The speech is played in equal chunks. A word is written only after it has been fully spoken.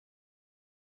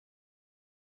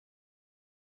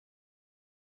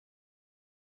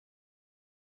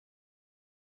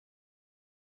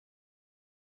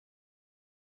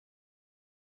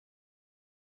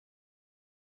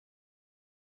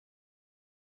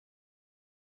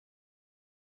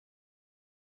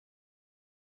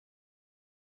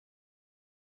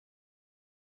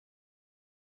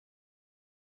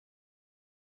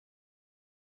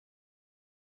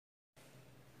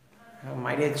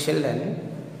My dear children,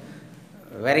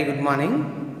 very good morning.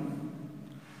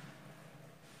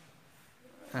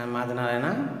 I am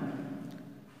Madhanarayana.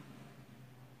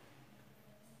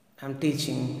 I am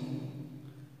teaching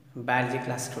biology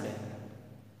class today.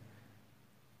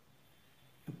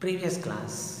 In previous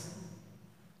class,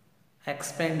 I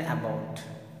explained about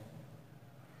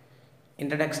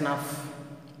introduction of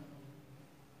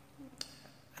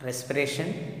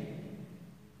respiration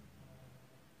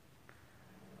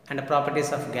and the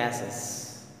properties of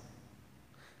gases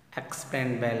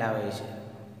explained by Lavoisier.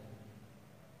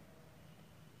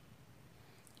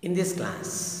 In this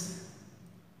class,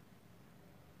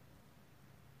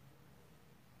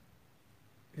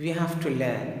 we have to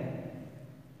learn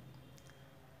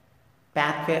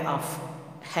pathway of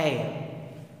air.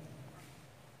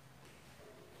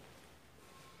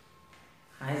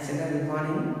 Hi children, good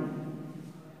morning.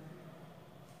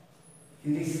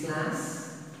 In this class,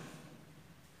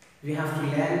 we have to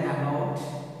learn about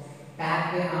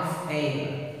pathway of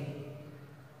air.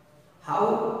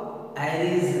 How air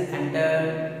is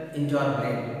entered into our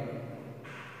blood.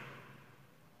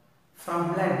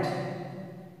 From blood,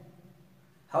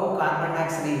 how carbon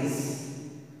dioxide is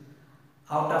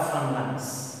out of from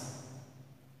lungs.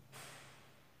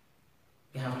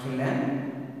 We have to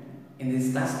learn in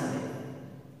this class today.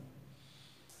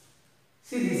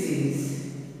 See, this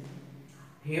is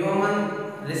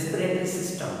human respiratory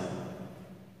system.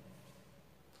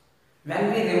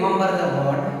 When we remember the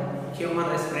word human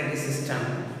respiratory system,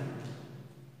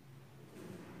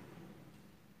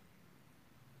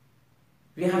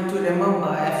 we have to remember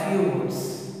a few words.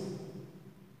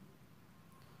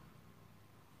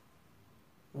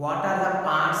 What are the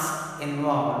parts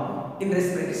involved in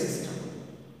respiratory system?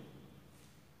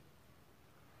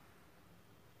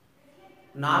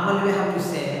 Normally we have to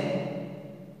say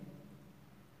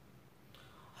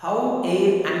how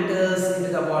air enters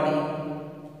into the body.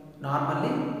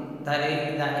 Normally the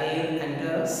air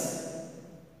enters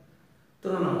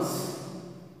through nose.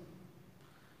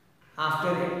 After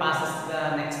it passes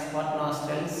the next part,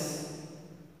 nostrils,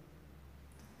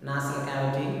 nasal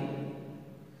cavity,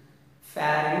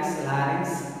 pharynx, larynx,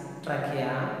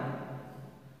 trachea,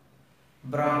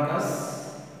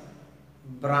 bronchus,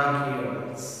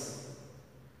 bronchioles,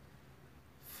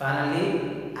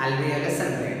 finally alveolus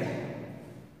and brain.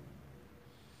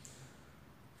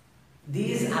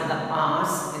 These are the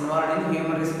parts involved in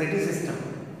human respiratory system.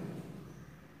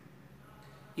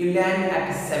 You learned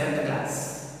at 7th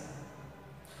class.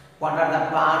 What are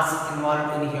the parts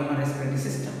involved in human respiratory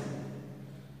system?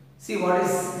 See, what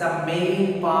is the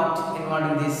main part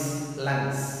involved in this?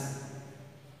 Lungs.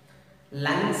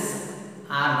 Lungs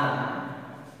are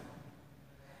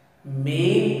the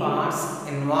main parts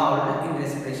involved in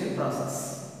respiration process.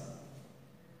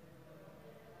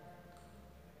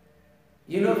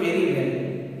 You know very well,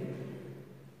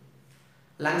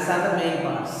 lungs are the main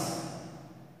parts.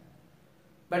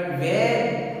 But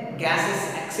where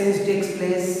gases exchange takes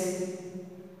place?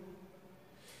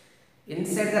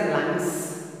 Inside the lungs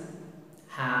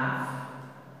have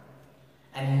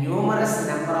a numerous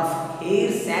number of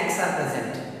air sacs are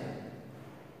present.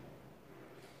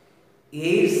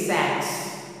 Air sacs,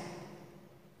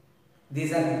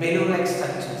 these are balloon-like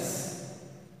structures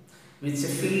which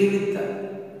fill with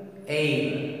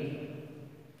air.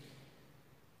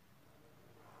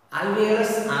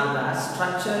 Alveolus are the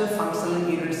structural functional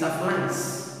units of lungs.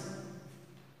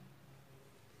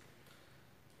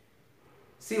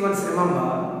 See, once remember,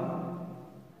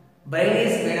 brain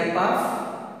is made up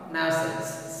of nerve cells.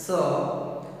 So,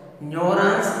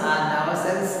 neurons or nerve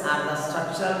cells are the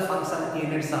structural functional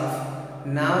units of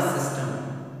nerve system.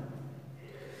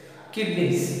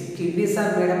 Kidneys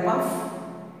are made up of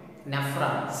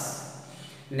nephrons.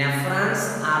 Nephrons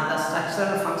are the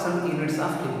structural functional units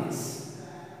of kidneys.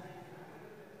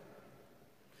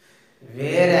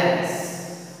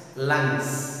 Whereas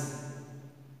lungs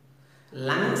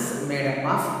made up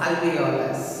of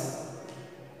alveolus.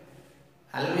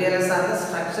 Alveolus are the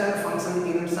structural functional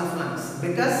units of lungs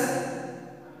because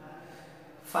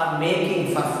for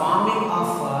forming of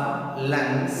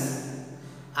lungs,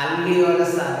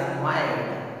 alveolus are required.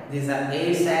 These are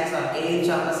air sacs or air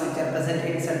chambers which are present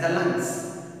inside the lungs.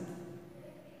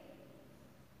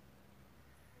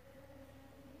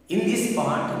 In this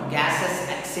part, gases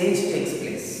exchange takes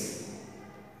place.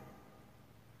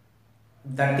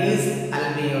 That is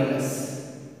alveolus.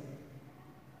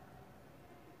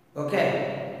 Okay.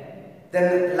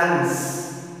 Then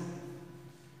lungs.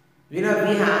 We know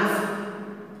we have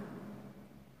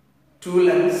two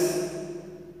lungs,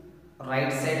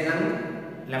 right side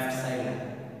lung, left side lung.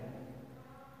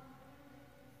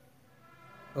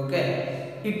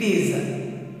 Okay. It is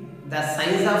the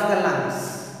size of the lungs.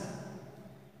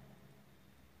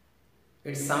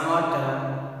 It's somewhat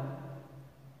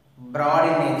broad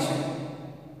in nature.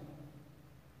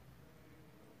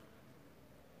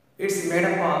 It's made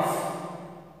up of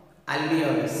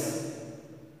alveolus.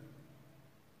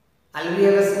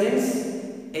 Alveolus means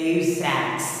air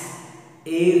sacs,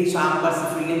 air chambers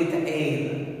filled with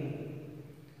air.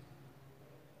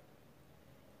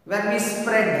 When we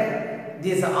spread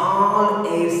these all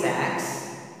air sacs,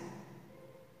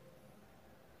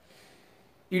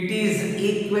 it is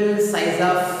equal size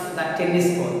of the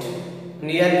tennis court,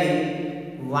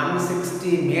 nearly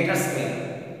 160 meters square.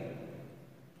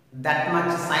 That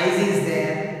much size is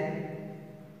there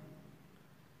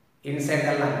inside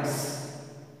the lungs.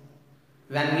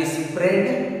 When we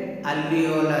spread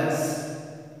alveolus,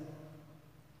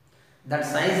 that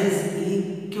size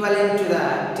is equivalent to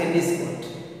the tennis court,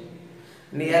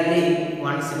 nearly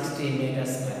 160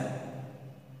 meters square.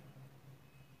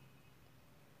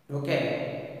 Okay.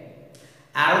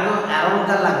 Around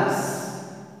the lungs,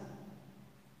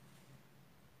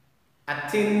 a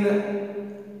thin,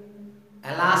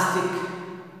 elastic,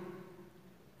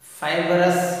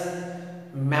 fibrous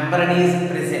membrane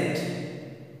is present.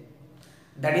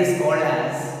 That is called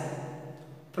as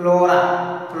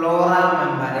pleura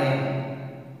membrane.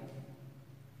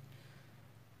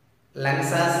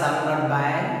 Lungs are surrounded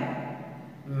by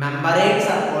membranes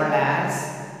are called as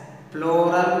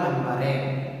pleural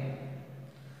membrane.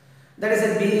 That is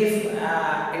a brief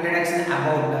introduction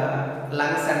about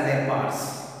lungs and their parts.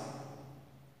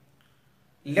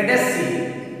 Let us see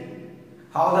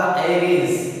how the air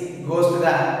goes to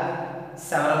the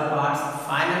several parts,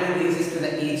 finally reaches to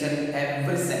the each and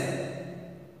every cell.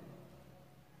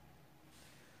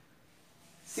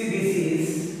 See, this is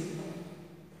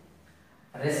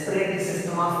respiratory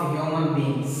system of human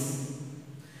beings.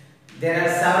 There are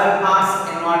several parts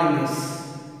involved in this.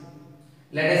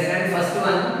 Let us learn first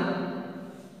one.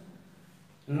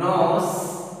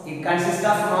 Nose, it consists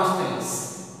of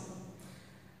nostrils.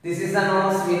 This is the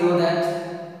nose, we know that.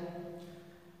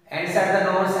 Inside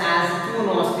the nose has two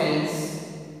nostrils.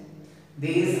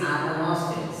 These are the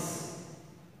nostrils.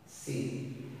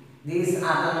 See, these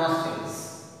are the nostrils.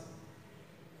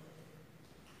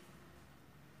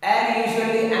 Air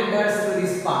usually enters through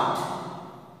this part.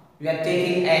 We are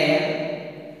taking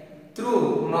air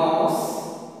through nose,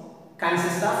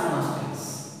 consists of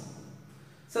nostrils.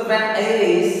 So when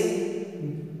air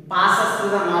passes through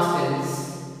the nostrils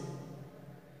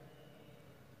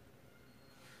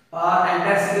or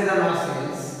enters through the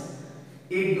nostrils,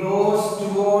 it goes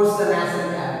towards the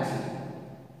nasal cavity.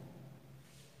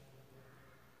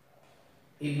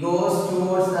 It goes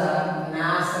towards the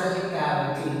nasal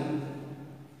cavity.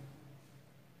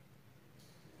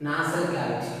 Nasal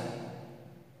cavity.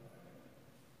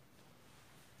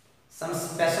 Some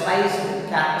specialized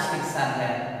characteristics are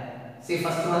there. See,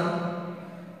 first one,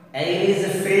 air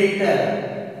is filtered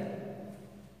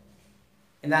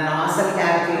in the nasal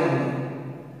cavity only.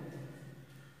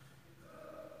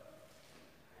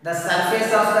 The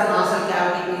surface of the nasal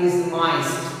cavity is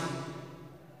moist.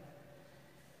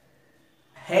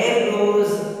 Hair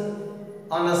grows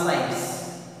on the sides.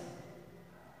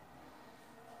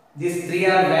 These three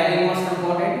are very most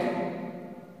important.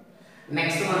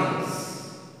 Next one is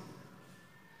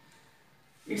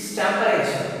its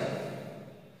temperature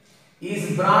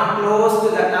is brought close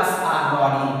to that of our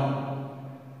body.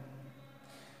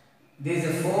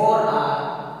 These four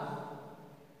are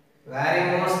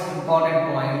very most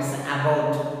important points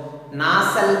about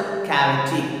nasal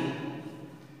cavity.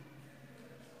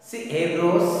 See, air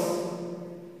grows,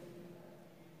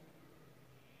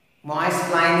 moist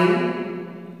lining,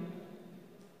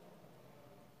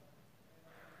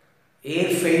 air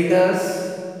filters,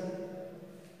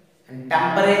 and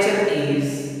temperature is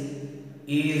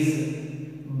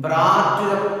brought to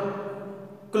the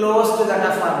close to that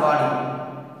of our body.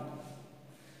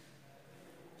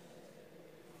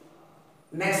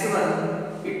 Next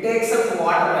one, it takes up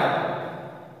water vapor.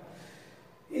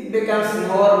 It becomes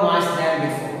more moist than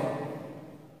before.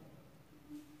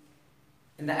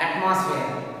 In the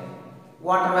atmosphere,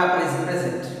 water vapor is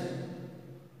present.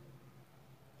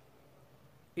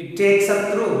 It takes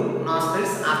up through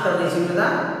nostrils after reaching to the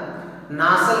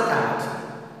nasal cavity.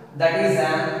 That is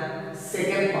the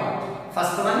second part.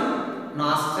 First one,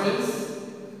 nostrils.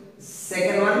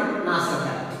 Second one, nasal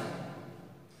cavity.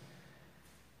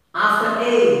 After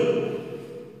air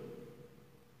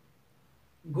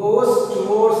goes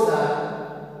towards the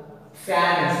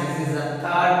pharynx, this is the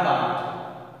third part.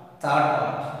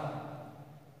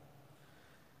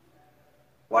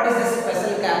 What is the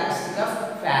special characteristic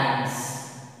of pharynx?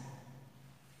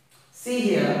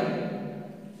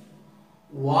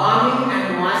 Warming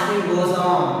and moistening goes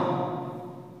on.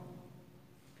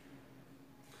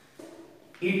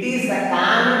 It is the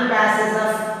common passage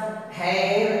of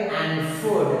air and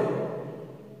food.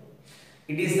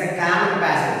 It is the common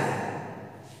passage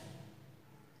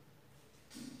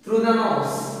through the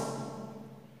nose.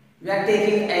 We are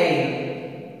taking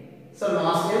air. So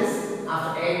nostrils,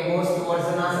 after air goes towards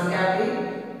the nasal cavity,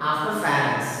 after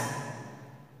pharynx.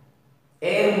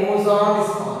 Air moves on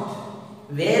this part.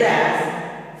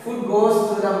 Whereas food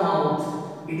goes through the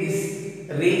mouth, it is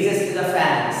reaches to the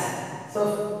pharynx.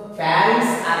 So pharynx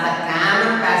are the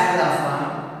common passage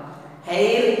of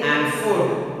air and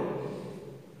food.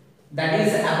 That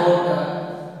is about the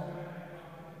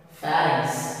pharynx.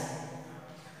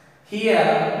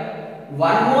 Here,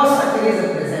 one more structure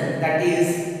is present, that is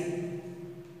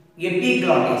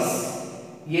epiglottis.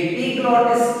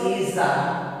 Epiglottis is the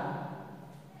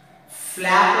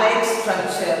flap-like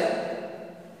structure.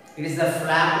 It is the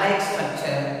flap-like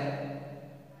structure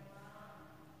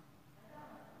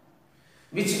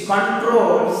which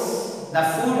controls the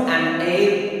food and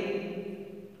air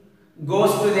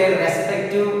goes to their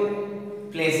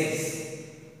respective places.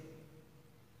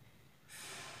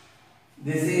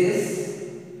 This is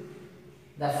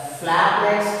the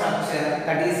flap-like structure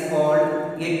that is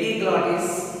called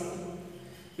epiglottis,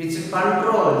 which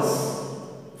controls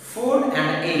food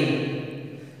and air.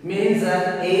 Means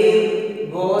that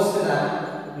air goes to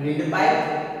the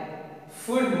windpipe,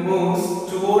 food moves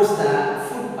towards the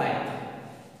food pipe,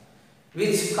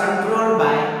 which controlled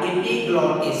by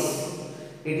epiglottis.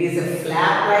 It is a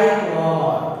flap-like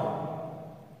wall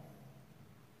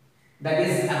that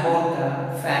is about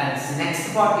the pharynx.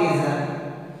 Next part is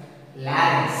the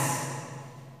larynx.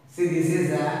 See, this is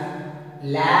the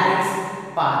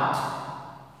larynx part.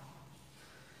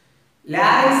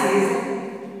 Larynx is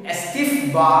a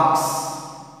stiff box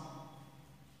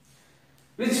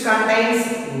which contains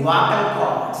vocal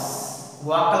cords.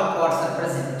 Vocal cords are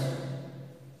present.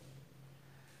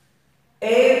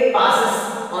 Air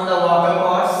passes on the vocal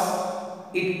cords.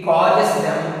 It causes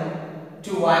them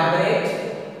to vibrate,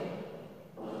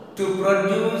 to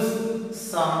produce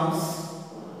sounds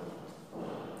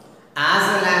as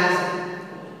well as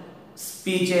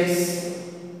speeches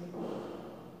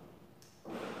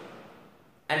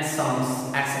and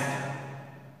sounds, etc.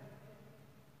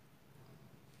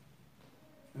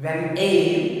 When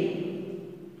air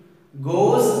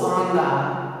goes on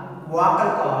the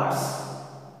vocal cords,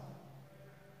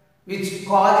 which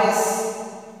causes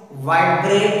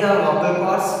vibrate the vocal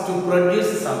cords to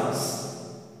produce sounds.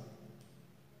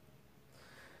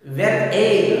 When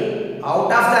air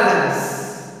out of the lungs,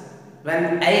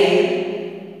 when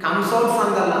air comes out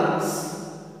from the lungs,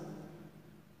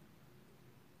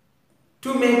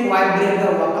 to make vibrate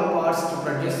the vocal cords to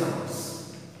produce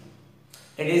sounds.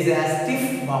 It is a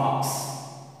stiff box.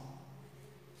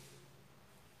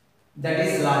 That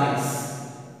is larynx.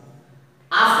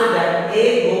 After that,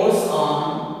 air goes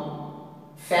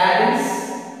on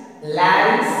pharynx,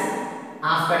 larynx,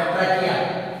 after trachea.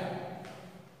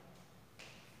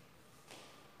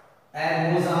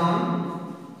 Air moves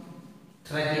on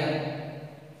trachea.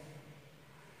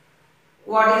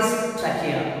 What is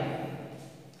trachea?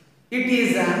 It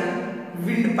is a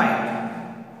windpipe.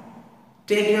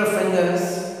 Take your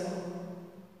fingers,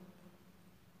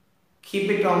 keep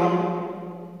it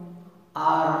on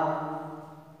our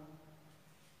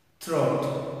throat.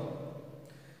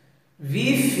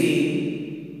 We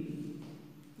feel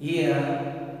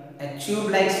here a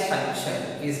tube-like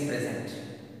structure is present.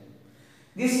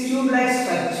 This tube-like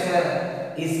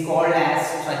structure is called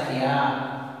as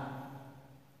trachea.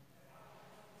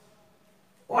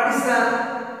 What is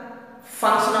the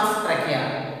function of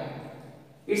trachea?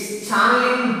 It's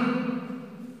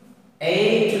channeling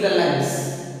air to the lungs.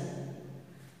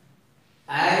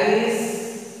 Air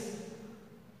is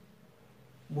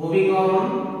moving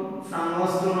on from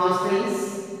nose to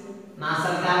nostrils,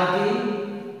 nasal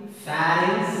cavity,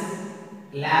 pharynx,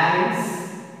 larynx,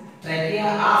 trachea.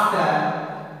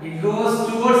 After it goes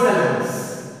towards the lungs.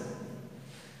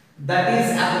 That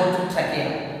is about trachea.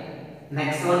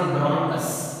 Next one, bronchus.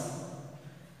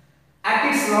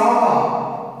 At its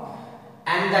lower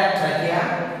and the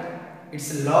trachea,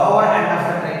 its lower end of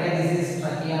the trachea, this is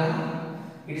trachea.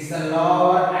 It is the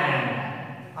lower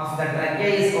end of the trachea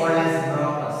is called as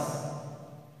bronchus.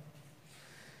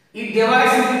 It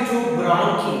divides into two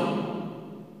bronchi,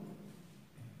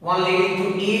 one leading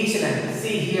to each lung.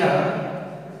 See here,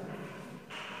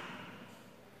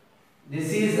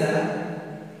 this is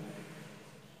a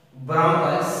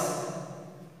bronchus.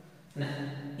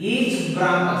 Each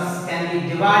bronchus can be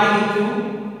divided into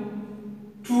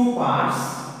two parts.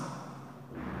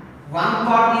 One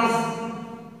part is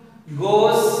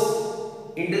goes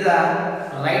into the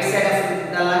right side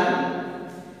of the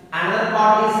lung, another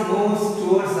part is moves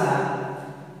towards the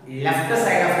left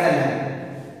side of the lung.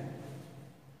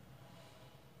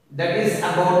 That is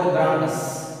about bronchus.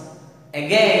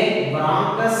 Again,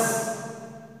 bronchus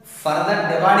further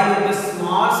dividing into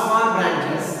small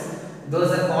branches.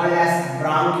 Those are called as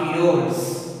bronchioles.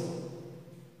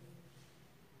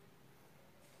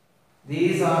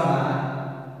 These are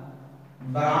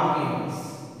the bronchioles.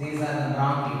 These are the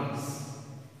bronchioles.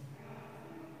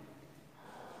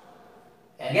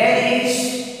 Again, each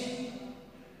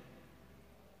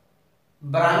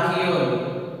bronchiole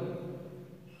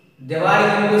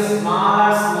dividing into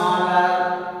smaller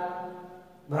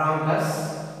bronchus.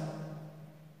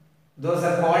 Those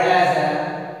are called as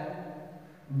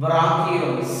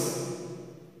bronchioles.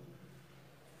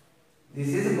 This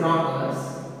is bronchus.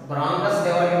 Bronchus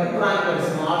divided into bronchioles,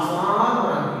 small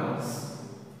bronchioles.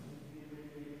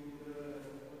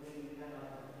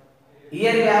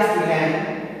 Here we have to learn,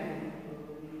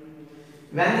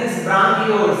 when these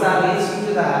bronchioles are reaching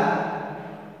to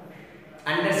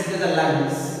the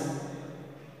lungs.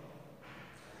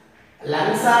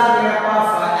 Lungs are made up of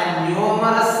a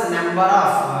numerous number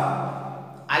of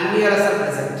alveolus are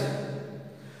present.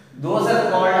 Those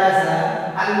are called as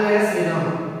alveolus venom.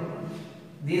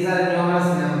 These are numerous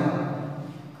number.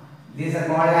 These are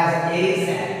called as air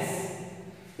sacs,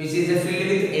 which is filled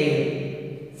with air.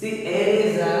 See, air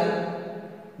is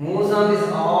moves on these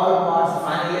all parts,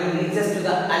 finally reaches to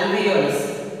the alveolus,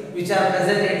 which are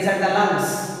present inside the lungs.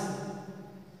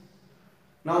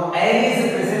 Now, air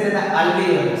is present in the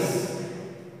alveolus.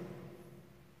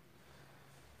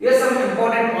 Here some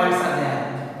important points are there.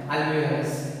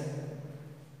 Alveolus.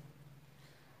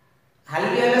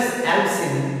 Alveolus helps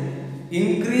in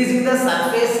increasing the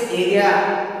surface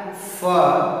area for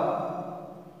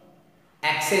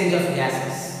exchange of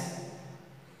gases.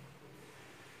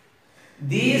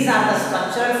 These are the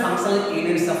structural functional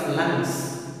units of lungs.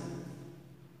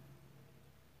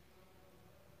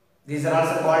 These are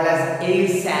also called as air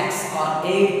sacs or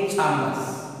air chambers.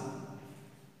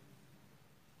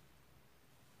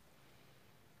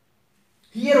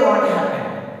 Here what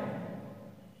happened?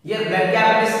 Here blood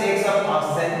capillaries takes up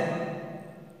oxygen.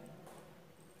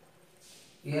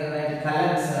 Here it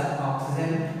collects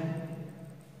oxygen.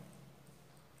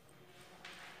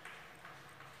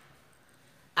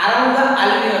 Around the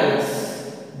alveolus,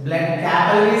 blood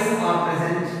capillaries are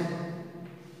present.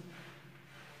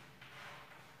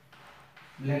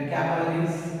 Blood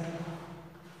capillaries.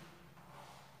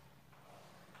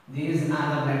 These are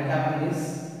the blood capillaries.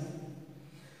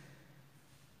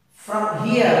 From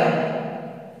here,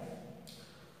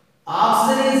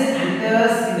 oxygen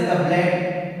enters into the blood.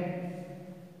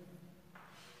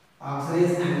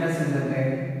 Oxygen enters in the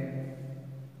blood.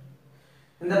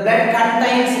 And the blood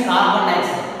contains carbon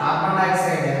dioxide. Carbon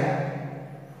dioxide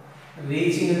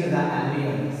reaching into the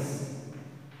alveolus.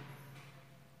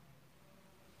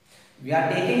 We are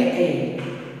taking air.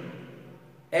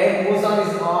 Air moves on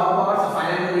its all parts,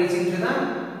 finally reaching to the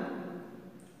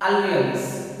alveolus.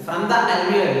 From the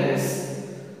alveolus,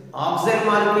 oxygen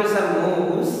molecules are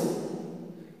moves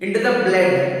into the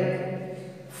blood.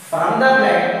 From the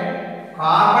blood,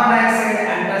 carbon dioxide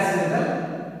enters into the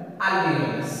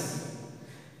alveolus.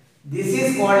 This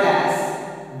is called as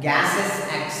gases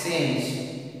exchange.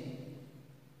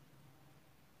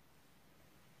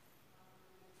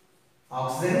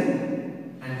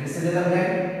 Oxygen enters into the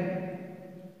blood.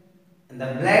 In the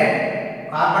blood,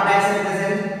 carbon dioxide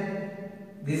present.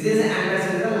 This is enters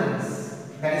into the lungs.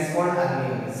 That is called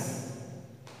alveolus.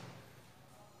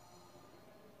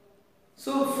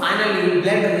 So finally,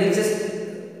 blood reaches.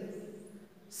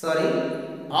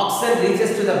 Oxygen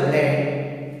reaches to the blood.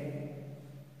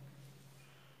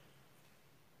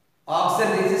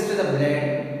 Oxygen reaches to the blood.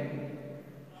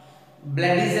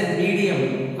 Blood is a medium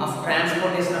of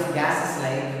transportation of gases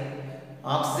like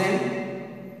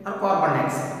oxygen or carbon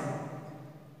dioxide.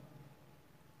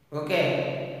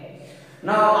 Okay.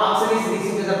 Now oxygen is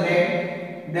reaching to the blood.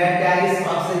 Blood carries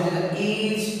oxygen to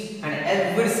each and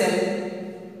every cell,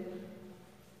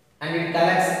 and it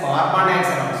collects carbon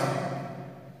dioxide also.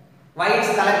 Why it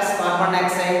collects carbon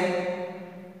dioxide?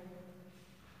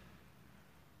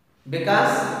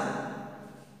 Because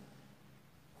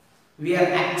we are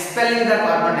expelling the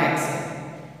carbon dioxide.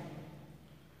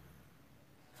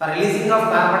 For releasing of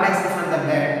carbon dioxide from the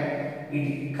blood,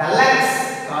 it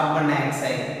collects carbon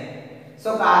dioxide.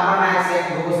 So carbon dioxide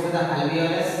goes to the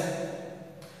alveolus.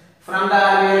 From the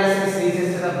alveolus it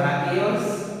reaches to the bronchioles.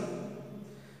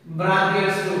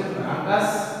 Bronchioles to bronchus.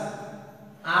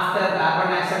 After carbon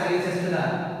dioxide reaches to the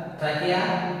trachea,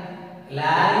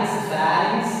 larynx,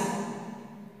 pharynx,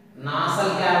 nasal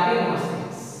cavity,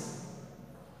 nostrils.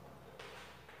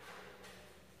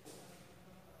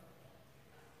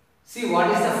 See what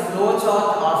is the flow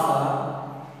chart of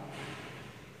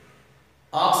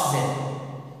oxygen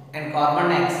and carbon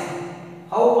dioxide.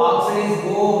 How oxygen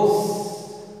goes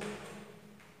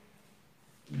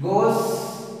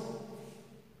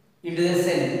into the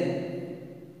cell.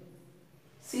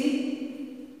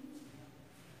 See,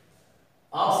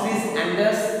 oxygen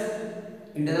enters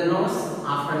into the nose,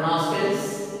 after nostrils,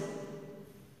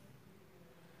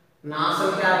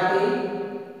 nasal cavity,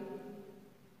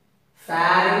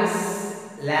 pharynx,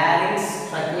 larynx,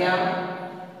 trachea,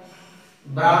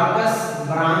 bronchus,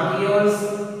 bronchioles,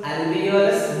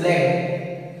 alveolus, blood.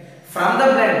 From the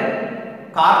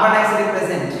blood, carbon dioxide is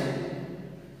present.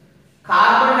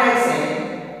 Carbon dioxide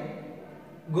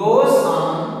goes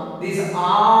on these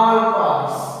all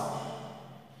parts.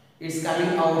 It's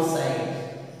coming outside.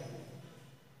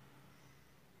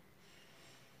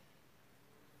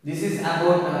 This is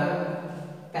about the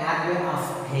pathway of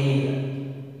air.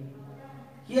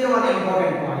 Here one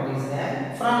important point is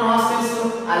that from nostrils to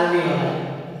alveoli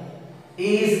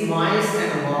is moist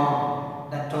and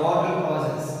warm. The total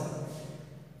process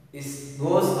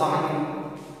goes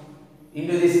on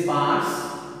into these parts.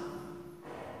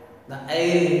 The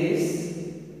air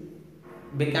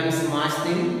becomes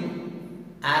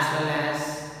moistening as well as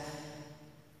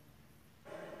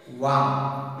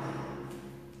warm.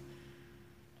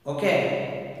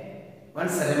 Okay.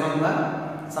 Once remember,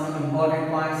 some important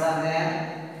points are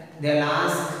there. They will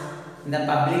ask in the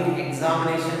public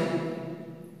examination.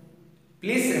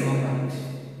 Please remember it.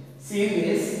 See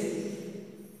this.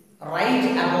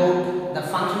 Write about the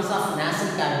functions of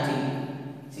nasal cavity.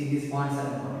 See, these points are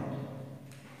important.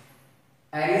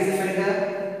 Air is filter,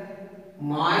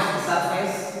 moist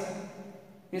surface.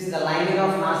 Means the lining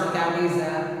of nasal cavity is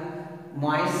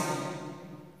moist.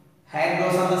 Hair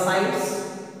grows on the sides.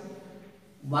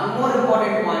 One more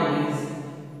important point is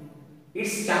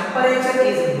its temperature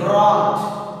is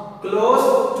brought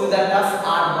close to that of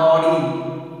our body.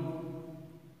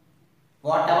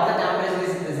 Whatever the temperature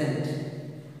is present,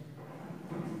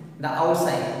 the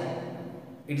outside,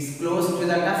 it is close to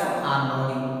that of our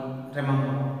body.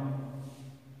 Remember.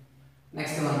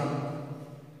 Next one.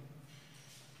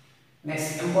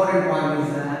 Next important point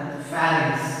is the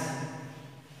pharynx.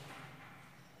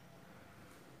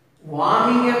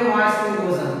 Warming and moistening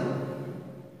goes on.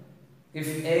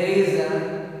 If air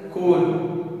is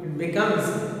cool, it becomes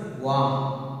warm.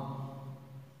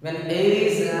 When air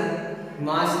is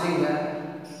moistening,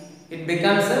 it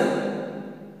becomes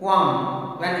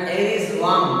warm. When air is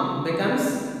warm, it becomes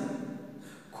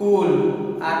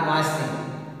cool or moistening.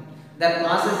 That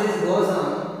process goes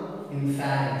on in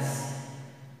pharynx.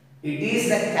 It is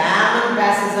the common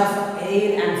passage of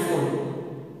air and food.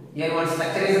 Here one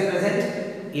structure is present,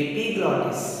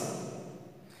 epiglottis.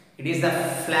 It is the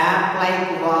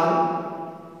flap-like wall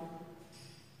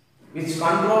which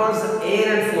controls air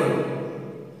and food.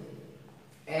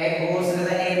 Air goes into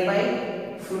the air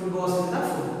pipe, food goes into the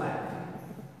food pipe.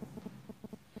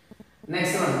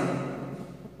 Next one.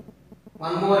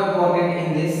 One more important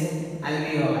in this,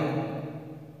 alveoli.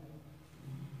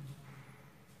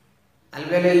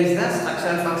 Alveoli is the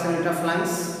structural function unit of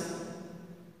lungs,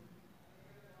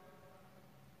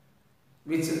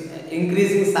 which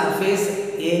increasing surface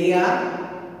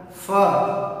area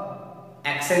for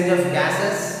exchange of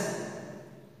gases.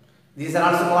 These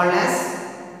are also called as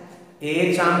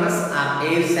air chambers or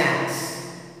air sacs.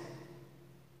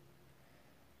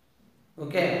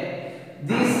 Okay,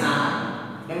 these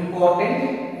are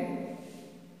important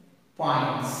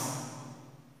points.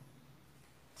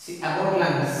 See about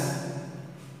lungs.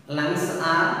 Lungs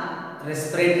are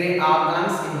respiratory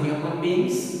organs in human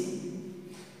beings.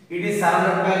 It is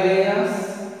surrounded by layers.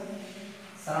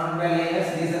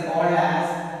 These are called as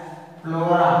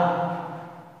pleura.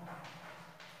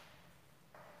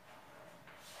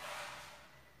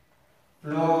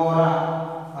 Pleura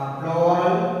or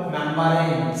pleural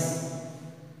membranes.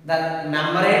 The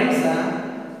membranes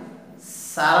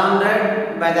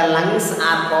surrounded by the lungs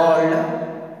are called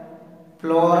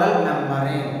pleural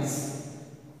membranes.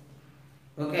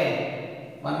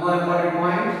 Okay. One more important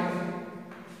point.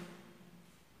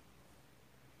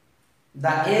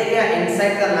 The area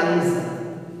inside the lungs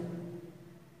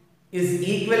is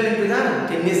equivalent to the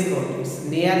tennis court. It's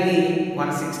nearly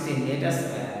 160 meters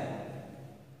square.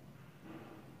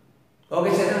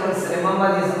 Okay, children, let's remember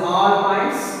these all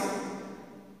points.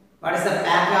 What is the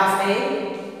pathway of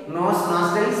air? Nose,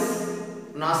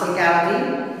 nostrils, nasal cavity,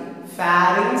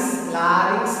 pharynx,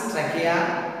 larynx, trachea,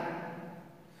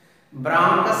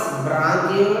 bronchus,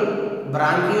 bronchiole,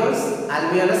 bronchioles,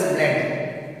 alveolus, blood.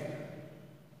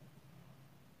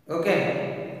 Okay.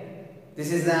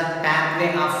 This is the pathway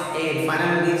of air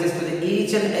finally reaches to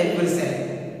each and every cell.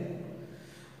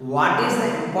 What is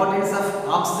the importance of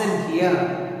oxygen here?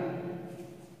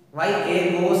 Why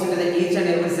air goes into each and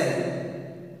every cell?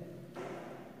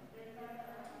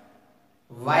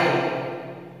 Why?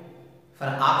 For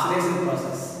oxidation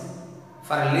process.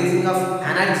 For releasing of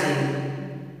energy,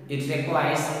 it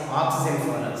requires oxygen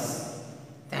for us.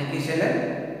 Thank you, children.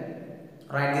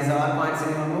 Write these all points in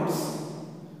your notes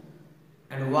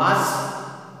and watch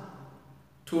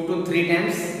 2 to 3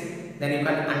 times. Then you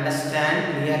can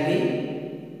understand clearly.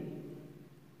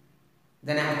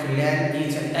 Then I have to learn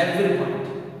each and every point.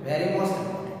 Very most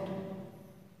important.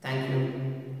 Thank you.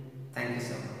 Thank you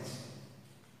so much.